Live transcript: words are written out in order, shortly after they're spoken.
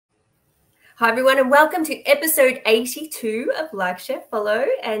Hi everyone and welcome to episode 82 of Like, Share, Follow,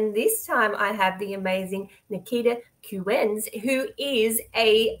 and this time I have the amazing Nikita Kuenz, who is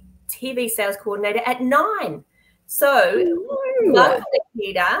a TV sales coordinator at 9. So welcome,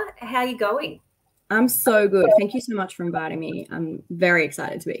 Nikita. How are you going? I'm so good. Thank you so much for inviting me. I'm very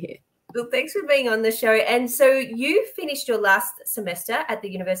excited to be here. Well, thanks for being on the show. And so you finished your last semester at the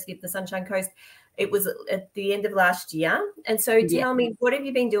University of the Sunshine Coast. It was at the end of last year. And so tell me, what have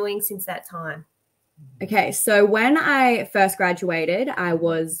you been doing since that time? Okay, so when I first graduated, I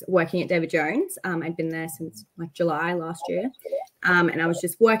was working at David Jones. I'd been there since like July last year. And I was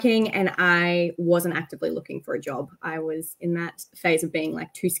just working and I wasn't actively looking for a job. I was in that phase of being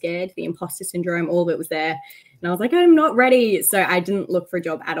like too scared, the imposter syndrome, all of it was there. And I was like, I'm not ready. So I didn't look for a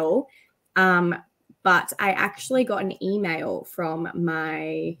job at all. But I actually got an email from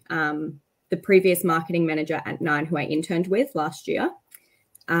my the previous marketing manager at 9 who I interned with last year.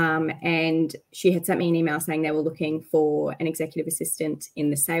 And she had sent me an email saying they were looking for an executive assistant in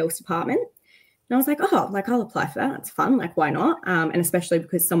the sales department. And I was like, oh, like I'll apply for that. It's fun. Like, why not? And especially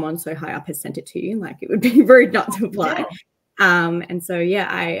because someone so high up has sent it to you, like it would be rude not to apply. And so, yeah,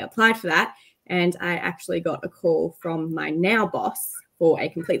 I applied for that. And I actually got a call from my now boss for a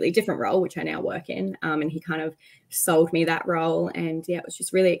completely different role, which I now work in. And he kind of sold me that role. And yeah, it was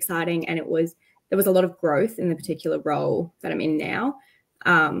just really exciting. And there was a lot of growth in the particular role that I'm in now.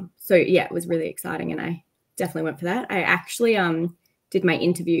 So yeah, it was really exciting and I definitely went for that. I actually did my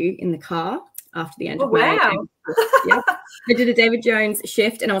interview in the car after the end of my yeah. I did a David Jones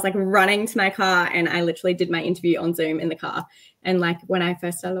shift and I was like running to my car and I literally did my interview on Zoom in the car. And like when I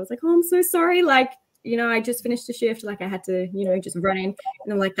first started, I was like, oh, I'm so sorry. Like, you know, I just finished a shift. Like I had to, you know, just run in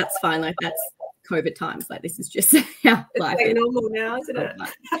and I'm like, that's fine. Like that's COVID times. Like this is just how life is. Normal now, isn't it?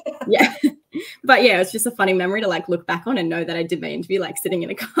 Yeah. But yeah, it's just a funny memory to like look back on and know that I did my interview like sitting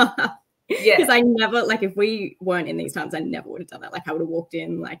in a car. Yeah. Because I never, like if we weren't in these times, I never would have done that. Like I would have walked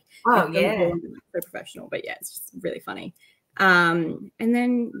in like, oh yeah, so professional. But yeah, it's just really funny. And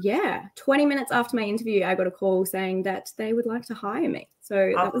then yeah, 20 minutes after my interview, I got a call saying that they would like to hire me.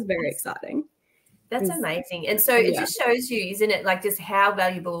 So that was very exciting. That's amazing. And so it just shows you, isn't it, like just how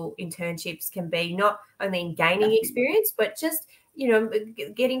valuable internships can be, not only in gaining experience, but just, you know,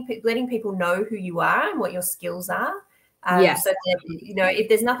 letting people know who you are and what your skills are. So that, you know, if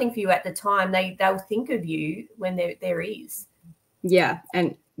there's nothing for you at the time, they'll think of you when there is. Yeah.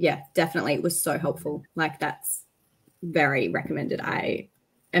 And yeah, definitely. It was so helpful. Like that's very recommended. I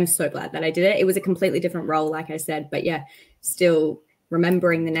am so glad that I did it. It was a completely different role, like I said, but yeah, still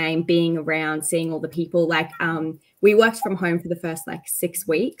remembering the name, being around, seeing all the people. Like we worked from home for the first like 6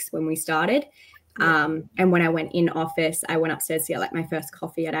 weeks when we started. And when I went in office, I went upstairs to get like my first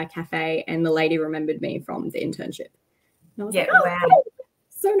coffee at our cafe and the lady remembered me from the internship. And I was like, oh, wow.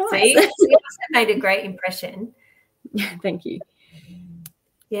 So nice. So you also made a great impression. Yeah, thank you.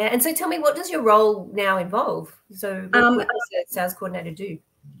 Yeah. And so tell me, what does your role now involve? So what does a sales coordinator do?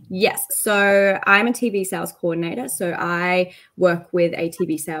 Yes. So I'm a TV sales coordinator. So I work with a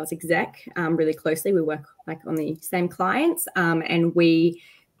TV sales exec really closely. We work like on the same clients and we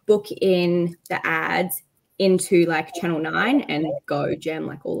book in the ads into like Channel 9 and Go, Gem,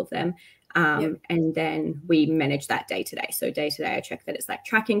 like all of them. And then we manage that day to day. So day to day, I check that it's like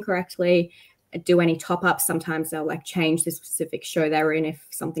tracking correctly, do any top ups. Sometimes they'll like change the specific show they're in if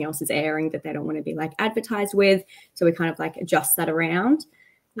something else is airing that they don't want to be like advertised with. So we kind of like adjust that around.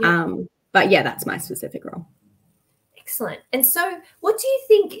 But yeah, that's my specific role. Excellent. And so what do you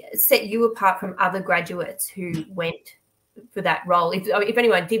think set you apart from other graduates who went for that role? If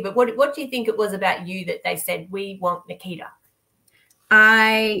anyone did, but what do you think it was about you that they said, we want Nikita?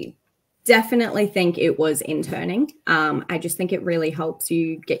 I definitely think it was interning. I just think it really helps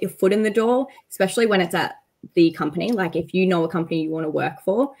you get your foot in the door, especially when it's at the company. Like if you know a company you want to work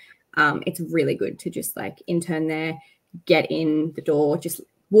for, it's really good to just like intern there, get in the door, just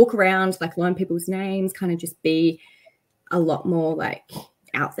walk around, like learn people's names, kind of just be a lot more like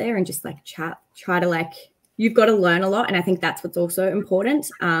out there and just like chat, try to like, you've got to learn a lot. And I think that's what's also important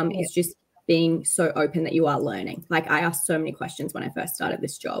is just being so open that you are learning. Like I asked so many questions when I first started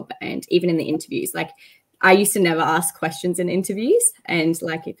this job and even in the interviews, like I used to never ask questions in interviews. And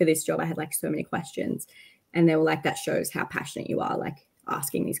like for this job, I had like so many questions and they were like, that shows how passionate you are, like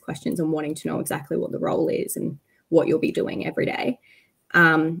asking these questions and wanting to know exactly what the role is and what you'll be doing every day.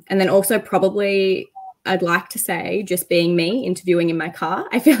 And then also probably I'd like to say just being me interviewing in my car.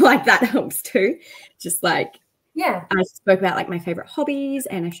 I feel like that helps too. Just like, yeah, I spoke about like my favorite hobbies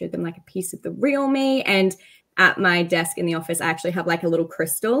and I showed them like a piece of the real me. And at my desk in the office, I actually have like a little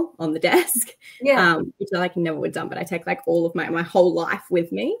crystal on the desk, which I like never would have done, but I take like all of my whole life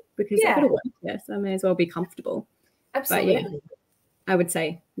with me because I've got to work there, so I may as well be comfortable. Absolutely. But yeah, I would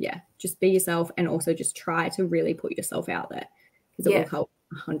say, just be yourself and also just try to really put yourself out there because it will help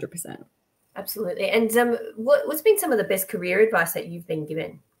 100%. Absolutely. And what's been some of the best career advice that you've been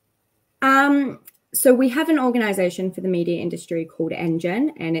given? So we have an organization for the media industry called NGen,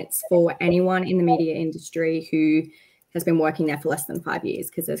 and it's for anyone in the media industry who has been working there for less than 5 years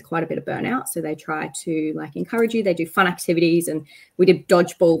because there's quite a bit of burnout. So they try to like encourage you. They do fun activities, and we did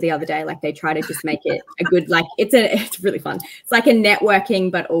dodgeball the other day. Like they try to just make it a good, like it's really fun. It's like a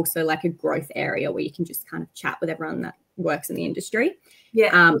networking, but also like a growth area where you can just kind of chat with everyone that works in the industry.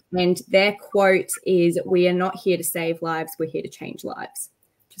 Yeah. And their quote is, "We are not here to save lives. We're here to change lives."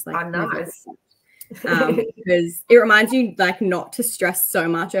 Just like nice. Because it reminds you like not to stress so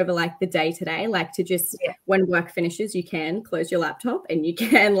much over like the day to day, like to just when work finishes, you can close your laptop and you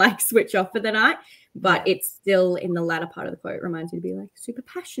can like switch off for the night. But it's still in the latter part of the quote reminds you to be like super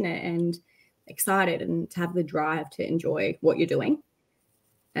passionate and excited and to have the drive to enjoy what you're doing.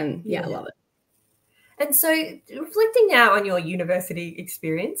 And I love it. And so reflecting now on your university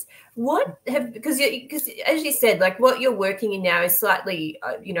experience, because as you said, like what you're working in now is slightly,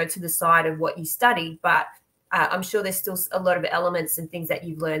 to the side of what you studied, but I'm sure there's still a lot of elements and things that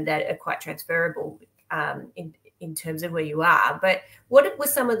you've learned that are quite transferable in terms of where you are. But what were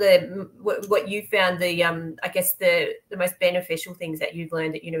some of what you found I guess the most beneficial things that you've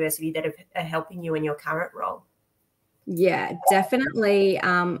learned at university that are helping you in your current role? Yeah, definitely.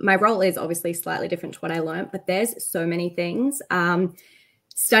 My role is obviously slightly different to what I learned, but there's so many things.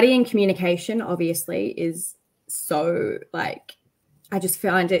 Studying communication obviously is so like, I just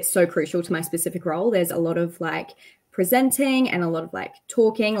find it so crucial to my specific role. There's a lot of like presenting and a lot of like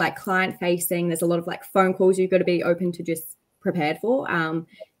talking, like client facing. There's a lot of like phone calls you've got to be open to just prepared for.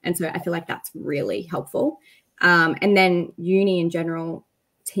 And so I feel like that's really helpful. And then uni in general,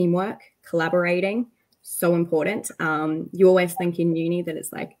 teamwork, collaborating, so important. You always think in uni that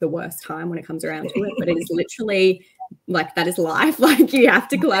it's like the worst time when it comes around to it, but it is literally like that is life. Like you have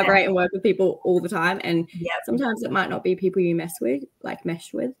to collaborate and work with people all the time, and sometimes it might not be people you mesh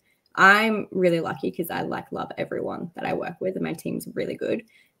with. I'm really lucky because I like love everyone that I work with, and my team's really good.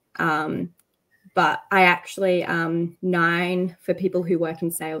 But I actually 9 for people who work in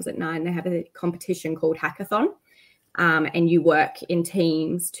sales at 9, they have a competition called Hackathon. And you work in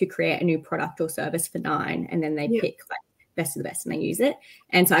teams to create a new product or service for 9, and then they pick like best of the best and they use it.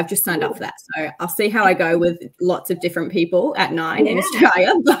 And so I've just signed up for that. So I'll see how I go with lots of different people at 9 in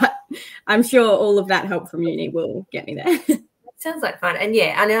Australia, but I'm sure all of that help from uni will get me there. Sounds like fun. And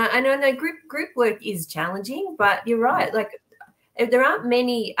I know group work is challenging, but you're right. Like there aren't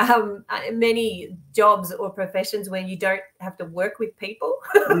many jobs or professions where you don't have to work with people.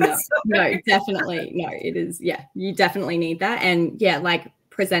 No, definitely. No, it is. Yeah, you definitely need that. And like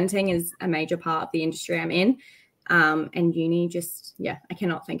presenting is a major part of the industry I'm in. And uni just, I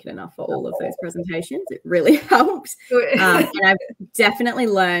cannot thank it enough for all of those presentations. It really helps. And I've definitely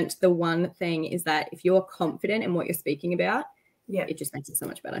learned the one thing is that if you're confident in what you're speaking about, it just makes it so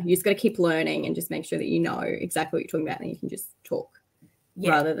much better. You just got to keep learning and just make sure that you know exactly what you're talking about, and you can just talk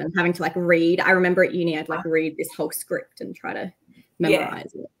rather than having to like read. I remember at uni, I'd like read this whole script and try to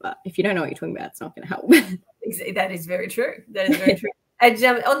memorize it. But if you don't know what you're talking about, it's not going to help. That is very true. That is very true. And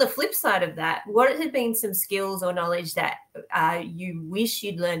on the flip side of that, what have been some skills or knowledge that you wish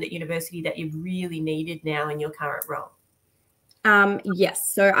you'd learned at university that you really needed now in your current role?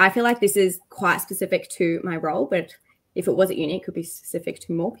 Yes. So I feel like this is quite specific to my role, but if it was at uni, it could be specific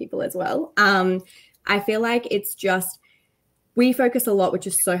to more people as well. I feel like it's just, we focus a lot, which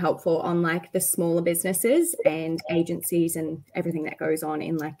is so helpful on like the smaller businesses and agencies and everything that goes on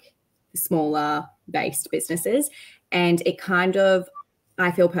in like the smaller based businesses. And it kind of,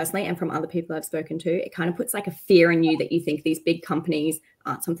 I feel personally, and from other people I've spoken to, it kind of puts like a fear in you that you think these big companies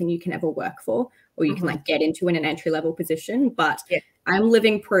aren't something you can ever work for, or you can like get into in an entry-level position. But I'm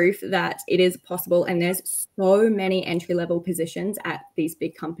living proof that it is possible. And there's so many entry-level positions at these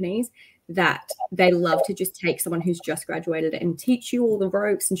big companies that they love to just take someone who's just graduated and teach you all the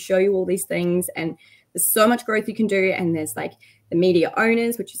ropes and show you all these things. And there's so much growth you can do. And there's like the media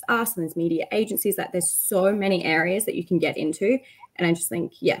owners, which is us, and there's media agencies, that there's so many areas that you can get into. And I just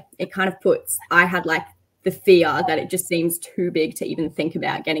think, it kind of puts, I had like the fear that it just seems too big to even think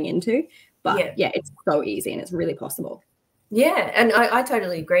about getting into. But it's so easy and it's really possible. Yeah, and I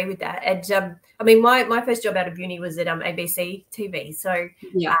totally agree with that. And I mean, my first job out of uni was at ABC TV. So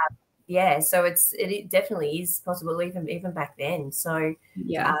so it definitely is possible even back then. So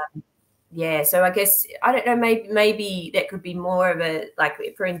Yeah, so I guess, I don't know, maybe that could be more of a, like,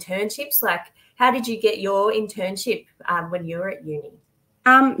 for internships, like, how did you get your internship when you were at uni?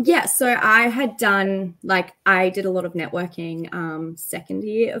 Yeah, so I had done, like, I did a lot of networking second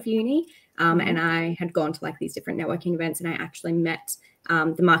year of uni, and I had gone to like these different networking events, and I actually met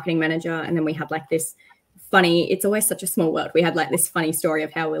the marketing manager, and then we had like this funny, it's always such a small world. We had like this funny story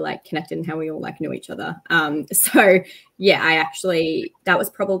of how we like connected and how we all like knew each other. So yeah, that was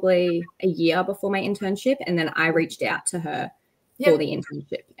probably a year before my internship, and then I reached out to her for the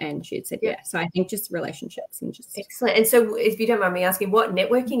internship, and she had said yeah. So I think just relationships and just excellent. And so, if you don't mind me asking, what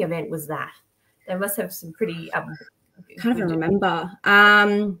networking event was that? They must have some pretty can't even remember.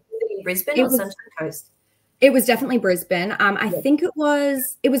 In Brisbane or Sunshine Coast? It was definitely Brisbane. I think it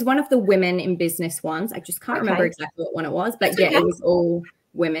was one of the women in business ones. I just can't remember exactly what one it was, but it was all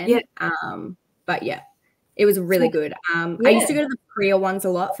women. Yeah. But yeah, it was really good. I used to go to the career ones a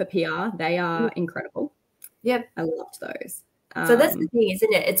lot for PR. They are incredible. Yep. I loved those. So that's the thing,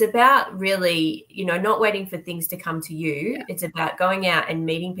 isn't it? It's about really, not waiting for things to come to you. Yeah. It's about going out and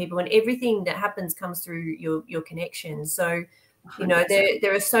meeting people, and everything that happens comes through your connections. So, 100%.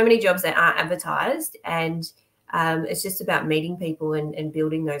 There are so many jobs that aren't advertised, and it's just about meeting people and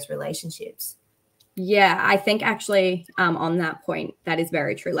building those relationships. Yeah, I think actually on that point, that is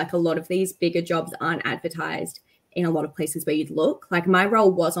very true. Like, a lot of these bigger jobs aren't advertised in a lot of places where you'd look. Like, my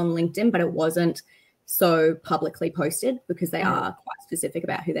role was on LinkedIn, but it wasn't so publicly posted because they are quite specific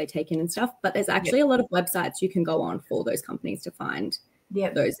about who they take in and stuff. But there's actually a lot of websites you can go on for those companies to find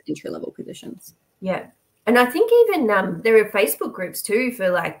those entry-level positions. Yeah. And I think even there are Facebook groups too for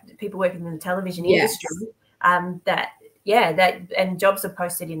like people working in the television industry and jobs are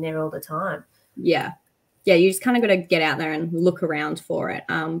posted in there all the time. Yeah. Yeah, you just kind of got to get out there and look around for it.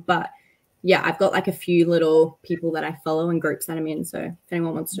 But yeah, I've got like a few little people that I follow and groups that I'm in. So if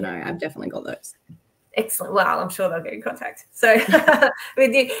anyone wants to know, I've definitely got those. Excellent. Well, I'm sure they'll get in contact. So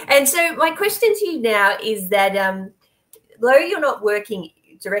with you. And so my question to you now is that though you're not working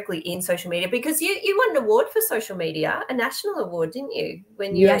directly in social media, because you won an award for social media, a national award, didn't you?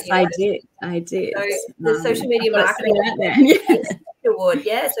 When you I did. So the social media marketing award,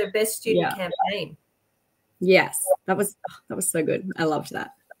 so best student campaign. Yes, that was so good. I loved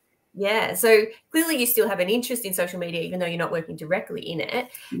that. Yeah, so clearly you still have an interest in social media, even though you're not working directly in it.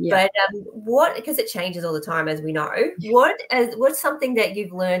 Yeah. But because it changes all the time, as we know, what's something that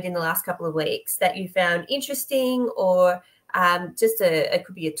you've learned in the last couple of weeks that you found interesting, or it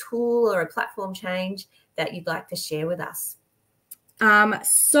could be a tool or a platform change that you'd like to share with us?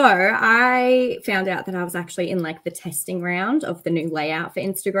 So I found out that I was actually in like the testing round of the new layout for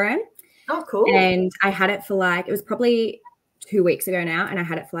Instagram. Oh, cool. And I had it for it was probably 2 weeks ago now, and I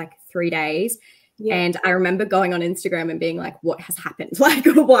had it for like 3 days. Yeah. And I remember going on Instagram and being like, what has happened? Like,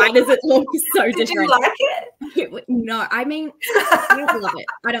 why does it look so different? Did you like it? No, I mean, I don't love it.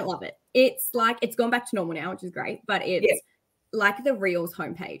 I don't love it. It's like, it's gone back to normal now, which is great, but it's like the Reels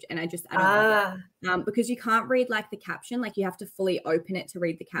homepage. And I don't love it. Because you can't read like the caption, like you have to fully open it to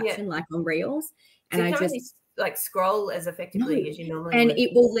read the caption, like on Reels. And I just like scroll as effectively as you normally would.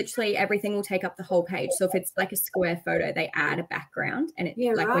 It will literally, everything will take up the whole page. So if it's like a square photo, they add a background, and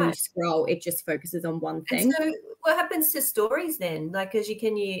when you scroll, it just focuses on one thing. And so what happens to stories then? Like,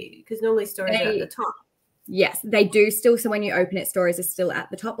 because normally stories are at the top. Yes, they do still. So when you open it, stories are still at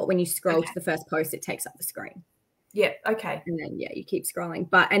the top, but when you scroll to the first post, it takes up the screen. Yeah. Okay. And then you keep scrolling.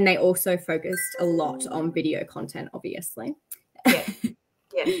 And they also focused a lot on video content, obviously. Yeah.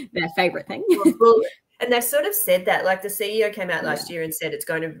 Yeah. Their favorite thing. Well, and they've sort of said that, like the CEO came out last year and said it's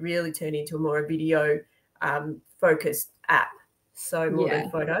going to really turn into a more video focused app. So more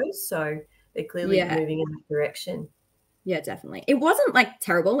than photos. So they're clearly moving in that direction. Yeah, definitely. It wasn't like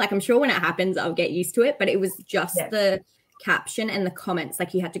terrible. Like, I'm sure when it happens, I'll get used to it, but it was just the caption and the comments.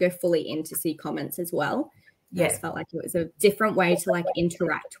 Like, you had to go fully in to see comments as well. I just felt like it was a different way to like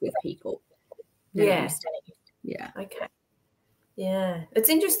interact with people. Yeah. Okay. Yeah, it's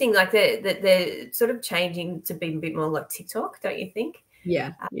interesting. Like they're sort of changing to be a bit more like TikTok, don't you think?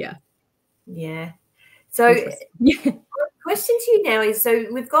 Yeah. So, question to you now is: so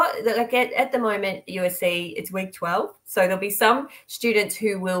we've got like at the moment USC, it's week 12. So there'll be some students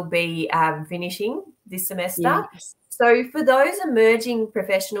who will be finishing this semester. Yes. So for those emerging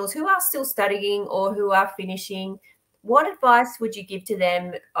professionals who are still studying or who are finishing, what advice would you give to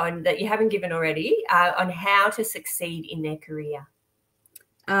them on that you haven't given already on how to succeed in their career?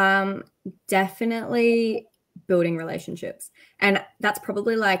 Definitely building relationships. And that's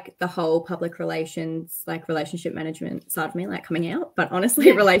probably like the whole public relations, like relationship management side of me, like coming out. But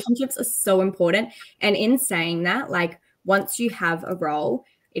honestly, relationships are so important. And in saying that, like once you have a role,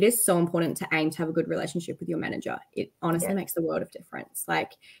 it is so important to aim to have a good relationship with your manager. It honestly makes the world of difference.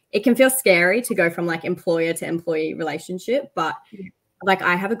 Like, it can feel scary to go from like employer to employee relationship, but like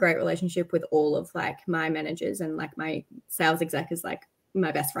I have a great relationship with all of like my managers, and like my sales exec is like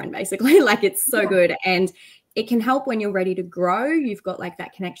my best friend basically. Like, it's so good, and it can help when you're ready to grow. You've got like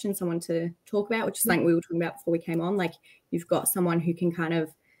that connection, someone to talk about, which is something we were talking about before we came on. Like, you've got someone who can kind of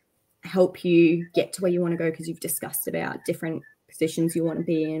help you get to where you want to go because you've discussed about different positions you want to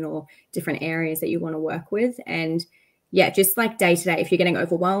be in or different areas that you want to work with. And yeah, just like day to day, if you're getting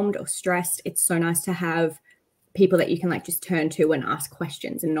overwhelmed or stressed, it's so nice to have people that you can like just turn to and ask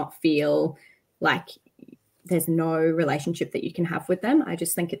questions and not feel like there's no relationship that you can have with them. I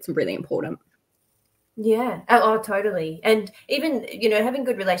just think it's really important. Yeah. Oh, totally. And even, you know, having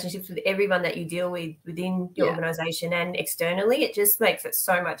good relationships with everyone that you deal with within your organization and externally, it just makes it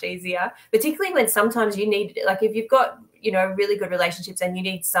so much easier, particularly when sometimes you need, like if you've got, you know, really good relationships and you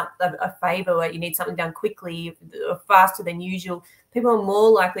need a favor, or you need something done quickly or faster than usual, people are more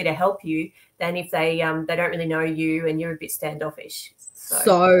likely to help you than if they don't really know you and you're a bit standoffish.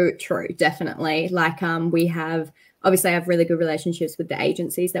 So true. Definitely. Like we have, obviously I have really good relationships with the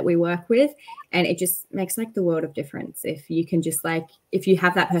agencies that we work with, and it just makes like the world of difference if you can just like, if you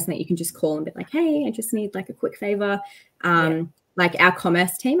have that person that you can just call and be like, hey, I just need like a quick favor. Like our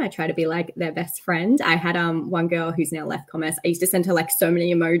commerce team, I try to be like their best friend. I had one girl who's now left commerce. I used to send her like so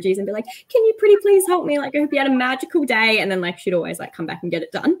many emojis and be like, can you pretty please help me? Like, I hope you had a magical day. And then like she'd always like come back and get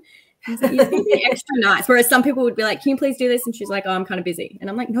it done. I was like, you've got to be extra nice. Whereas some people would be like, can you please do this? And she's like, oh, I'm kind of busy. And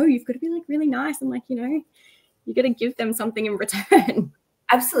I'm like, no, you've got to be like really nice. And like, you know, you got to give them something in return.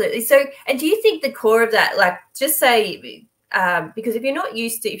 Absolutely. So, and do you think the core of that, like just say, because if you're not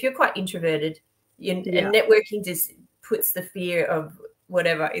used to, if you're quite introverted, and networking just puts the fear of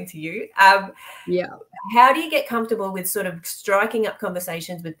whatever into you. How do you get comfortable with sort of striking up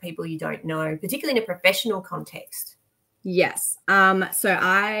conversations with people you don't know, particularly in a professional context? Yes. So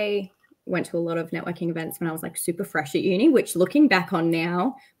I went to a lot of networking events when I was like super fresh at uni, which looking back on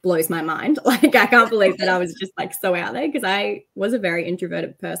now blows my mind. Like, I can't believe that I was just like so out there, because I was a very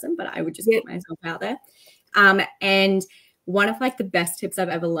introverted person, but I would just put myself out there. And one of like the best tips I've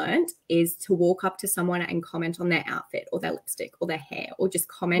ever learned is to walk up to someone and comment on their outfit or their lipstick or their hair, or just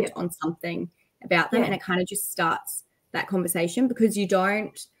comment on something about them. And it kind of just starts that conversation, because you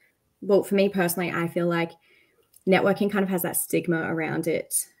don't, well, for me personally, I feel like networking kind of has that stigma around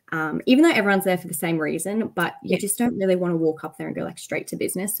it. Even though everyone's there for the same reason, but you just don't really want to walk up there and go like straight to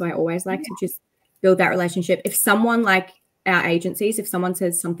business. So I always like to just build that relationship. If someone like our agencies, if someone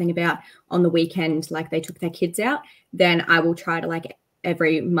says something about on the weekend, like they took their kids out, then I will try to like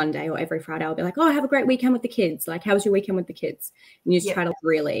every Monday or every Friday, I'll be like, oh, have a great weekend with the kids. Like, how was your weekend with the kids? And you just try to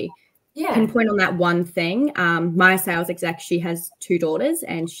really pinpoint on that one thing. My sales exec, she has 2 daughters,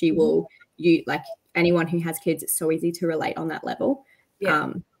 and she will, like anyone who has kids, it's so easy to relate on that level.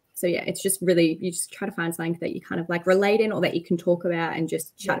 So yeah, it's just really, you just try to find something that you kind of like relate in, or that you can talk about and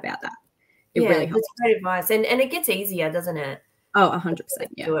just chat about that. It really helps. That's great advice. And it gets easier, doesn't it? Oh, 100%.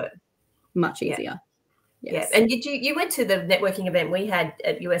 Yeah. Much easier. Yes. Yeah. And you went to the networking event we had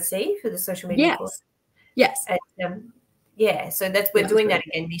at USC for the social media course? Yes. And, so we're doing that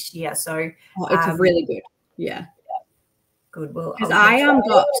again this year. So it's really good. Yeah. Good. Well, because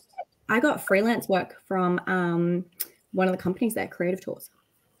I got freelance work from one of the companies there, Creative Tours.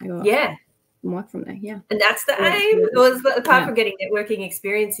 I got some work from there. Yeah. And that's the aim. Apart from getting networking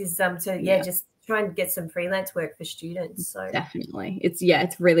experience, is to just try and get some freelance work for students. So definitely.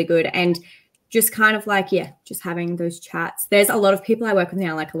 It's really good. And just kind of like, just having those chats. There's a lot of people I work with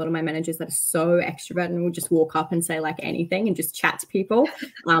now, like a lot of my managers that are so extrovert and will just walk up and say like anything and just chat to people.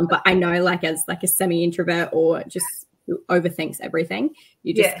 But I know like as like a semi-introvert or just who overthinks everything,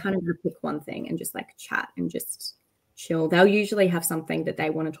 you just kind of pick one thing and just like chat and just chill. They'll usually have something that they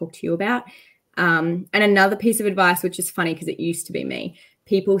want to talk to you about. And another piece of advice, which is funny because it used to be me,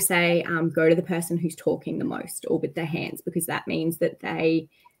 people say go to the person who's talking the most or with their hands, because that means that they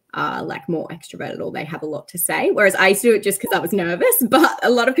are like more extroverted or they have a lot to say. Whereas I used to do it just because I was nervous, but a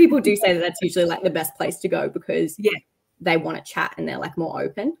lot of people do say that that's usually like the best place to go, because they want to chat and they're like more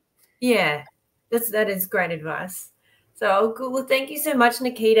open. Yeah, that is great advice. So, well, thank you so much,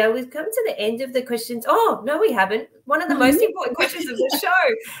 Nikita. We've come to the end of the questions. Oh, no, we haven't. One of the most important questions of the show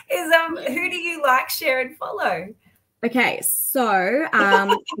is who do you like, share, and follow? Okay, so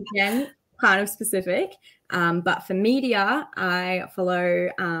again, kind of specific. But for media, I follow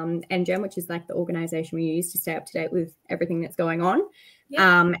NGEM, which is like the organization we use to stay up to date with everything that's going on.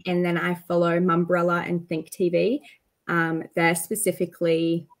 And then I follow Mumbrella and Think TV. They're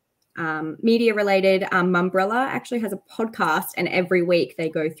specifically media related. Mumbrella actually has a podcast, and every week they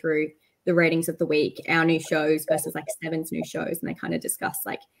go through the ratings of the week, our new shows versus like Seven's new shows, and they kind of discuss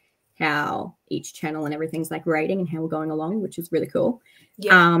like how each channel and everything's like rating and how we're going along, which is really cool.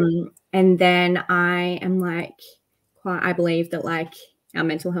 Yeah. And then I am like, I believe that like our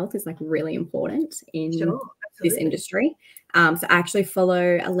mental health is like really important in this industry. So I actually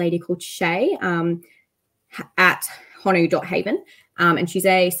follow a lady called Shay at honu.haven. And she's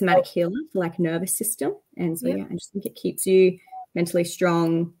a somatic healer for like nervous system. And so, yeah, I just think it keeps you mentally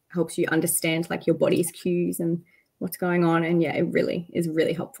strong, helps you understand like your body's cues and what's going on. And yeah, it really is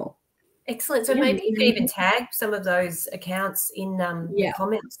really helpful. Excellent. So maybe you could even tag some of those accounts in the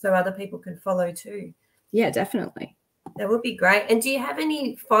comments so other people can follow too. Yeah, definitely. That would be great. And do you have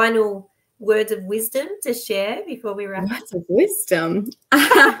any final words of wisdom to share before we wrap up? Words of wisdom.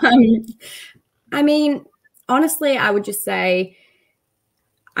 I mean, honestly, I would just say,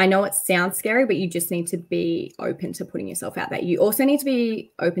 I know it sounds scary, but you just need to be open to putting yourself out there. You also need to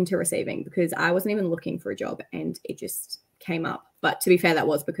be open to receiving, because I wasn't even looking for a job and it just came up. But to be fair, that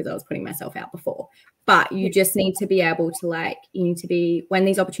was because I was putting myself out before. But you just need to be able to like, you need to be, when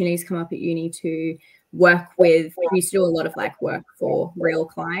these opportunities come up at uni, to work with, we used to do a lot of like work for real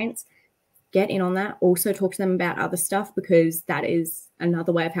clients, get in on that. Also talk to them about other stuff, because that is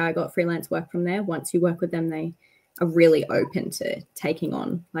another way of how I got freelance work from there. Once you work with them, they are really open to taking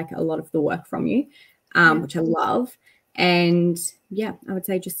on like a lot of the work from you, which I love. And yeah, I would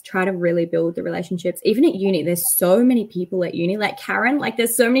say just try to really build the relationships. Even at uni, there's so many people at uni, like Karen, like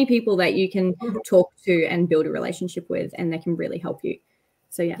there's so many people that you can talk to and build a relationship with, and they can really help you.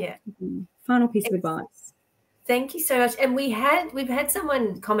 So yeah. Final piece of advice. Thank you so much. And we've had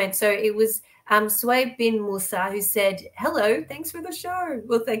someone comment. So it was Suwaib bin Musa who said, "Hello, thanks for the show."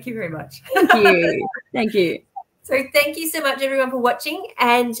 Well, thank you very much. Thank you. Thank you. So thank you so much, everyone, for watching,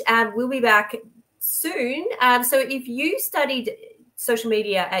 and we'll be back soon. So if you studied social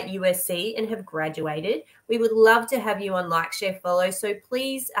media at USC and have graduated, we would love to have you on Like, Share, Follow. So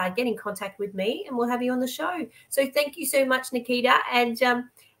please get in contact with me and we'll have you on the show. So thank you so much, Nikita, and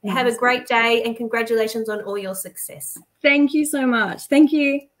have a great day, and congratulations on all your success. Thank you so much. Thank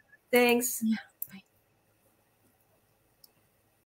you. Thanks. Yeah.